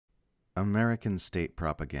American State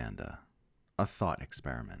Propaganda, a Thought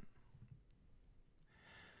Experiment.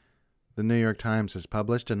 The New York Times has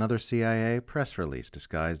published another CIA press release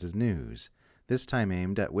disguised as news, this time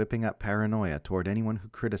aimed at whipping up paranoia toward anyone who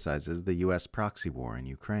criticizes the U.S. proxy war in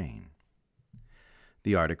Ukraine.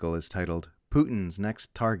 The article is titled, "Putin's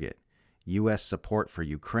Next Target, U.S. Support for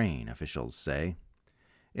Ukraine, Officials Say."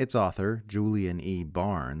 Its author, Julian E.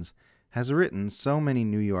 Barnes, has written so many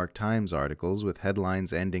New York Times articles with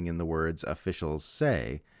headlines ending in the words "officials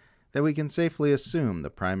say" that we can safely assume the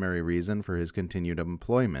primary reason for his continued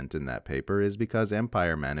employment in that paper is because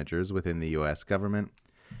empire managers within the U.S. government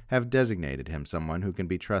have designated him someone who can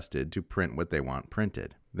be trusted to print what they want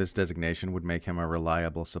printed. This designation would make him a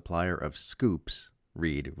reliable supplier of scoops,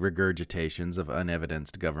 read regurgitations of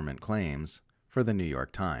unevidenced government claims, for the New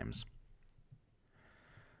York Times.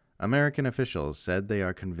 American officials said they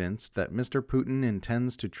are convinced that Mr. Putin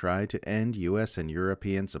intends to try to end U.S. and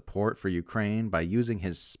European support for Ukraine by using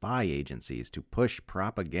his spy agencies to push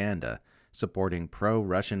propaganda supporting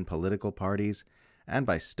pro-Russian political parties and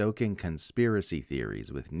by stoking conspiracy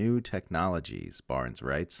theories with new technologies, Barnes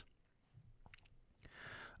writes.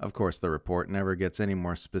 Of course, the report never gets any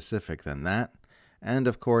more specific than that, and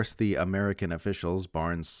of course the American officials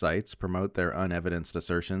Barnes cites promote their unevidenced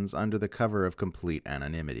assertions under the cover of complete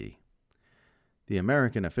anonymity. The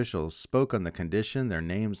American officials spoke on the condition their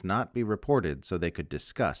names not be reported so they could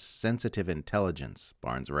discuss sensitive intelligence,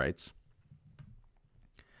 Barnes writes.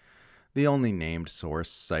 The only named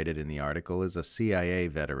source cited in the article is a CIA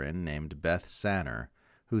veteran named Beth Sanner,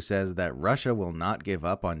 who says that Russia will not give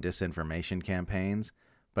up on disinformation campaigns,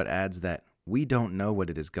 but adds that we don't know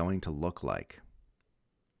what it is going to look like.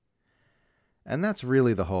 And that's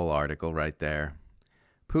really the whole article right there.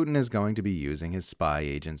 Putin is going to be using his spy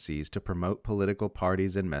agencies to promote political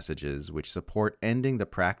parties and messages which support ending the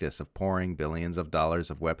practice of pouring billions of dollars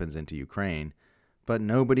of weapons into Ukraine, but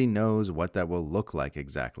nobody knows what that will look like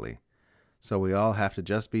exactly. So we all have to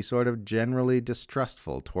just be sort of generally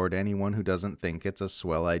distrustful toward anyone who doesn't think it's a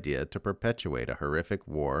swell idea to perpetuate a horrific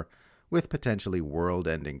war with potentially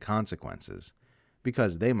world-ending consequences,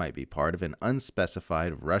 because they might be part of an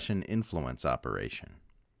unspecified Russian influence operation.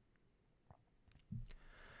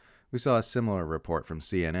 We saw a similar report from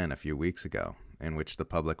CNN a few weeks ago, in which the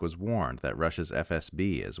public was warned that Russia's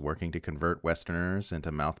FSB is working to convert Westerners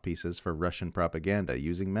into mouthpieces for Russian propaganda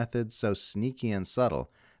using methods so sneaky and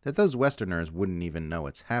subtle that those Westerners wouldn't even know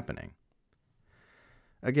it's happening.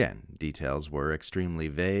 Again, details were extremely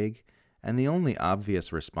vague, and the only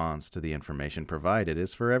obvious response to the information provided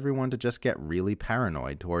is for everyone to just get really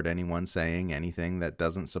paranoid toward anyone saying anything that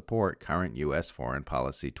doesn't support current U.S. foreign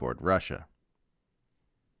policy toward Russia.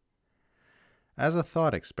 As a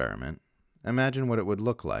thought experiment, imagine what it would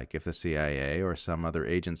look like if the CIA or some other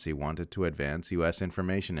agency wanted to advance U.S.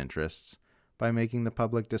 information interests by making the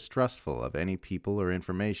public distrustful of any people or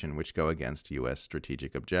information which go against U.S.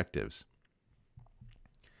 strategic objectives.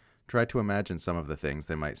 Try to imagine some of the things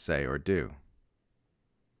they might say or do.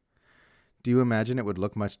 Do you imagine it would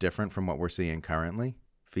look much different from what we're seeing currently?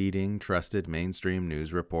 Feeding trusted mainstream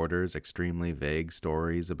news reporters extremely vague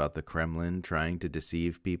stories about the Kremlin trying to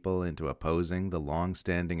deceive people into opposing the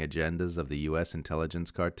long-standing agendas of the U.S. intelligence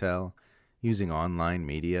cartel, using online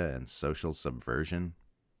media and social subversion?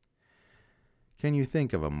 Can you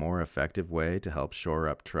think of a more effective way to help shore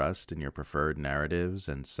up trust in your preferred narratives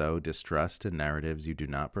and sow distrust in narratives you do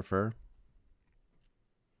not prefer?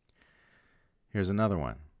 Here's another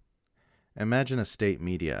one. Imagine a state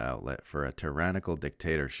media outlet for a tyrannical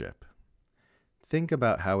dictatorship. Think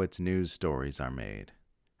about how its news stories are made,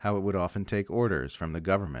 how it would often take orders from the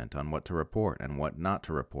government on what to report and what not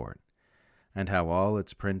to report, and how all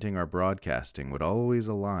its printing or broadcasting would always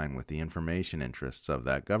align with the information interests of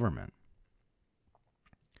that government.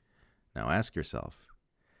 Now ask yourself,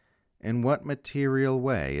 in what material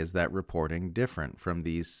way is that reporting different from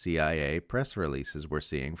these CIA press releases we're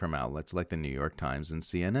seeing from outlets like the New York Times and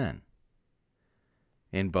CNN?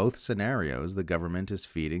 In both scenarios, the government is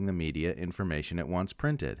feeding the media information it wants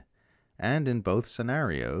printed, and in both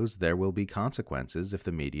scenarios, there will be consequences if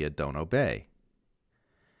the media don't obey.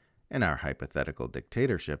 In our hypothetical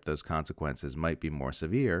dictatorship, those consequences might be more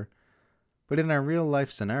severe, but in our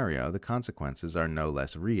real-life scenario, the consequences are no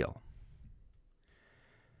less real.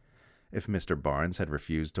 If Mr. Barnes had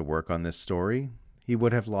refused to work on this story, he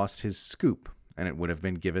would have lost his scoop, and it would have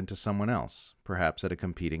been given to someone else, perhaps at a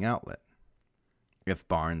competing outlet. If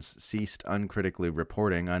Barnes ceased uncritically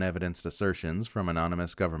reporting unevidenced assertions from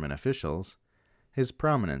anonymous government officials, his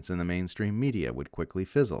prominence in the mainstream media would quickly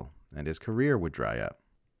fizzle, and his career would dry up.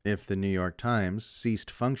 If the New York Times ceased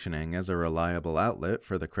functioning as a reliable outlet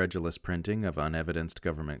for the credulous printing of unevidenced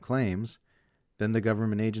government claims, then the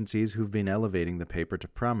government agencies who've been elevating the paper to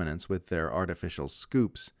prominence with their artificial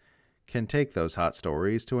scoops can take those hot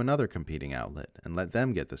stories to another competing outlet and let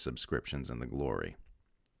them get the subscriptions and the glory.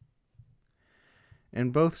 In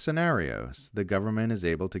both scenarios, the government is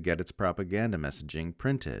able to get its propaganda messaging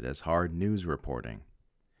printed as hard news reporting.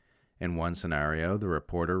 In one scenario, the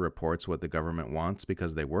reporter reports what the government wants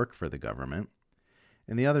because they work for the government.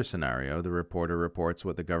 In the other scenario, the reporter reports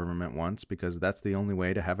what the government wants because that's the only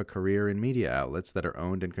way to have a career in media outlets that are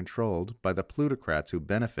owned and controlled by the plutocrats who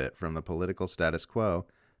benefit from the political status quo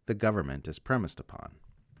the government is premised upon.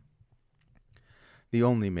 The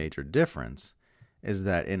only major difference is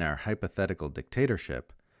that in our hypothetical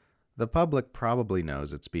dictatorship, the public probably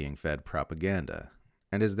knows it's being fed propaganda,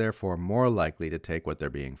 and is therefore more likely to take what they're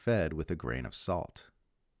being fed with a grain of salt.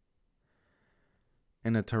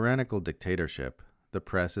 In a tyrannical dictatorship, the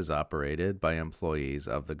press is operated by employees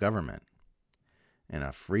of the government. In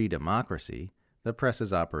a free democracy, the press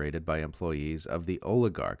is operated by employees of the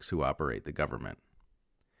oligarchs who operate the government.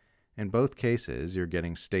 In both cases, you're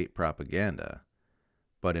getting state propaganda,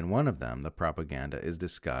 but in one of them, the propaganda is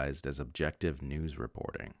disguised as objective news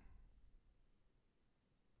reporting.